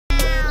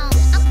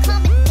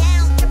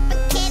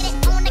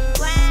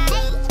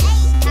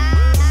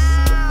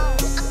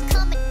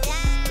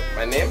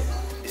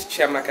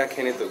Chiamaka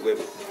Kenneth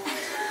Ogwebe.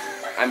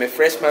 I'm a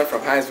freshman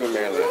from Hinesville,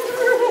 Maryland.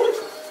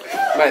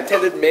 My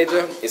intended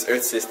major is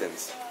Earth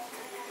Systems.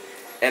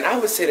 And I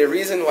would say the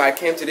reason why I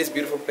came to this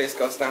beautiful place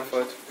called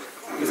Stanford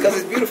is because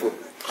it's beautiful.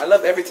 I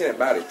love everything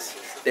about it.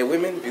 The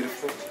women,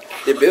 beautiful.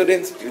 The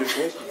buildings,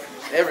 beautiful.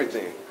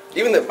 Everything.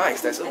 Even the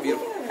bikes, they're so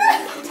beautiful.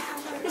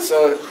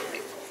 So,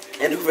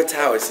 and Hoover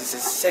Towers is a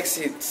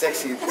sexy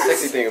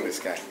thing in the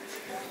sky.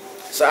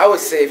 So I would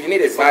say if you need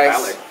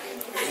advice,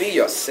 be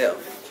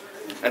yourself.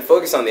 And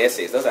focus on the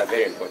essays. Those are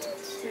very important.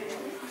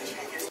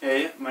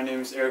 Hey, my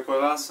name is Eric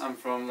Coilas. I'm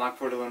from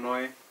Lockport,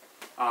 Illinois.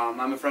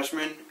 I'm a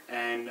freshman,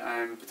 and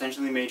I'm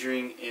potentially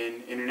majoring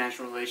in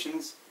international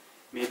relations,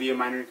 maybe a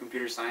minor in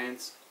computer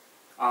science.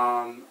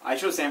 I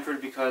chose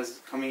Stanford because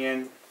coming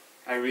in,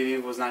 I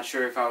really was not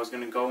sure if I was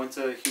going to go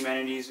into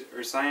humanities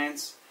or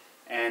science,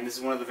 and this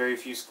is one of the very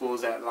few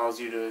schools that allows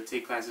you to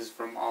take classes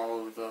from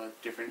all of the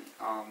different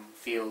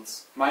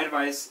fields. My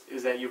advice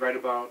is that you write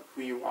about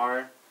who you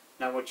are,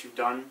 not what you've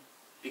done,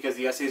 because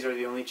the essays are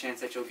the only chance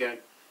that you'll get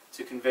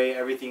to convey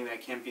everything that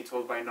can't be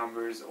told by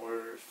numbers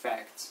or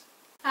facts.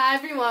 Hi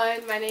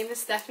everyone, my name is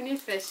Stephanie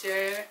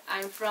Fisher.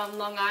 I'm from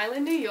Long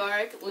Island, New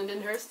York,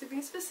 Lindenhurst to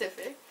be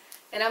specific,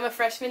 and I'm a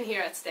freshman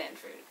here at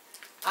Stanford.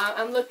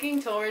 I'm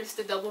looking towards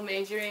the double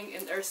majoring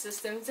in Earth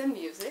Systems and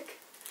Music.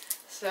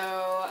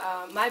 So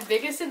my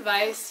biggest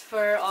advice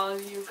for all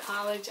of you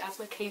college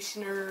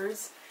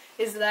applicationers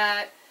is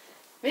that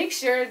make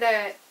sure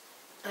that,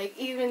 like,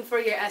 even for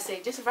your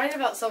essay, just write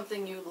about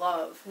something you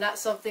love, not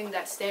something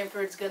that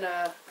Stanford's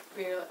gonna,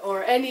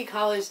 or any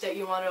college that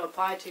you want to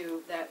apply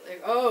to, that,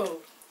 like, oh,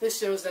 this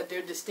shows that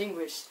they're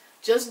distinguished.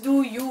 Just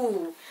do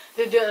you.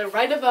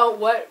 Write about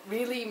what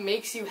really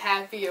makes you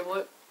happy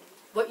or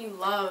what you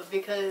love,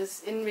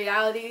 because in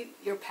reality,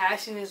 your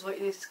passion is what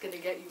is going to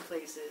get you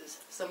places.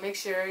 So make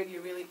sure you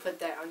really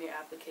put that on your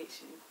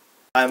application.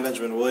 I'm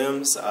Benjamin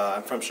Williams.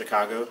 I'm from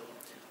Chicago,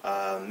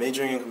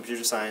 majoring in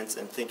computer science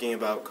and thinking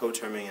about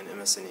co-terming in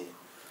MS&E.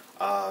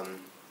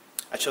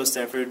 I chose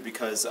Stanford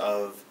because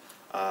of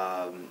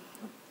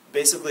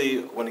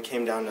basically when it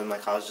came down to my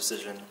college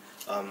decision,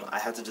 I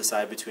had to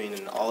decide between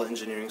an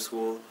all-engineering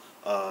school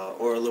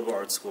or a liberal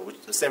arts school.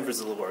 Stanford's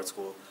a liberal arts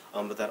school,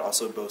 but that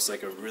also boasts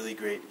like a really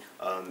great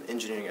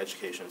engineering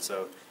education.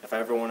 So if I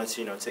ever wanted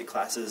to, take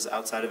classes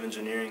outside of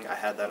engineering, I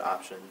had that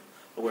option.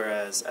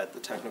 Whereas at the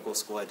technical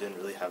school, I didn't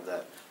really have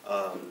that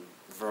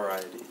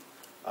variety.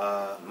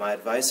 My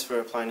advice for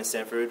applying to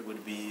Stanford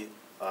would be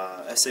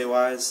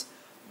essay-wise,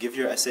 give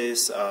your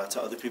essays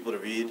to other people to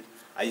read.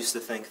 I used to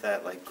think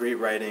that like great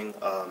writing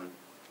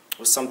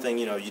was something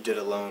you did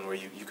alone, where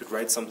you could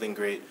write something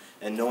great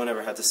and no one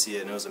ever had to see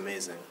it and it was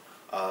amazing.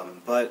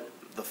 But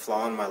the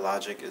flaw in my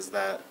logic is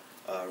that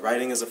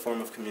writing is a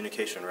form of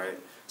communication, right?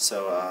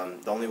 So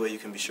the only way you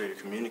can be sure you're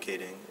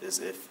communicating is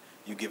if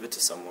you give it to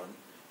someone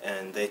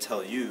and they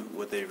tell you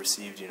what they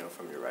received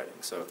from your writing.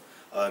 So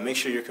make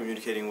sure you're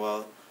communicating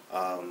well,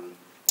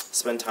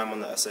 spend time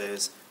on the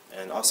essays,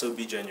 and also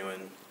be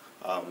genuine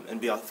and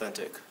be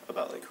authentic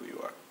about like who you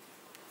are.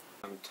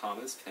 I'm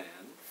Thomas Pan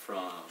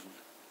from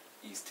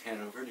East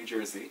Hanover, New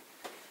Jersey.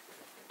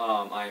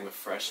 I am a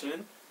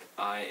freshman.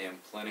 I am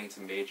planning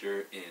to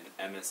major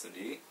in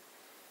MS&E,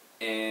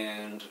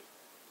 and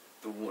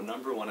the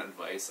number one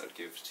advice I'd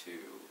give to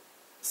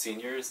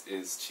seniors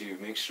is to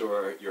make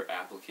sure your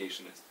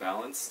application is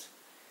balanced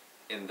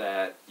in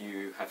that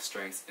you have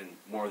strengths in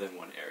more than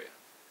one area.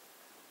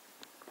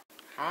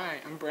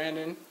 Hi, I'm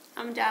Brandon.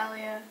 I'm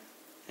Dahlia.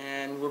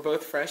 And we're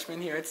both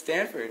freshmen here at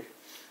Stanford.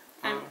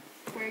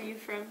 Where are you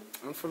from?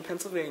 I'm from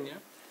Pennsylvania.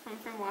 I'm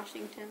from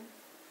Washington,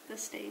 the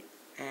state.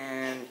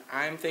 And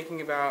I'm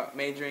thinking about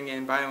majoring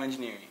in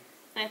bioengineering.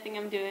 I think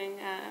I'm doing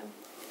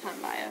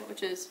bio,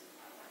 which is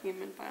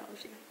human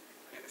biology.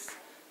 Yes.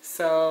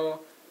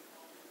 So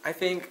I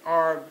think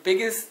our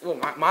biggest, well,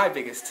 my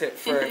biggest tip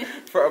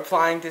for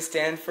applying to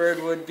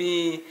Stanford would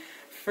be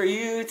for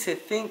you to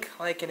think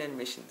like an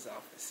admissions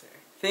officer.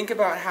 Think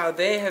about how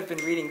they have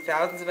been reading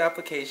thousands of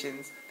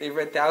applications. They've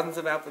read thousands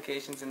of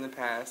applications in the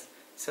past,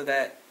 so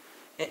that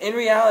in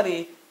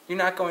reality, you're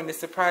not going to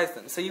surprise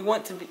them. So you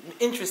want to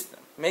interest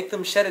them. Make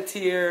them shed a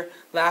tear,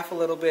 laugh a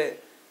little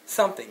bit,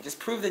 something. Just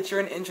prove that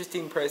you're an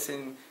interesting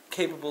person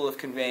capable of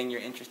conveying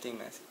your interesting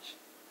message.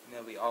 And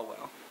they'll be all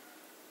well.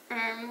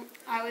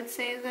 I would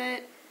say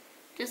that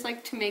just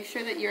like to make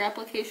sure that your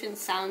application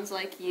sounds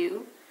like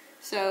you.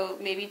 So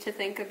maybe to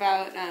think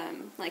about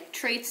like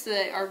traits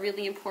that are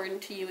really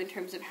important to you in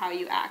terms of how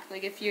you act.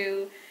 Like if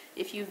you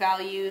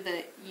value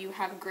that you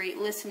have great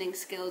listening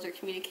skills or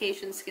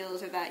communication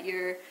skills, or that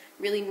you're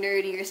really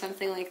nerdy or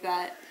something like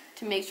that,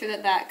 to make sure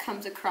that that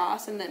comes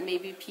across and that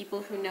maybe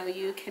people who know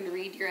you can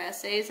read your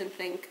essays and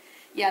think,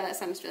 yeah, that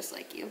sounds just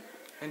like you.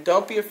 And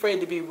don't be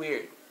afraid to be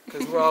weird,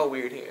 because we're all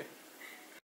weird here.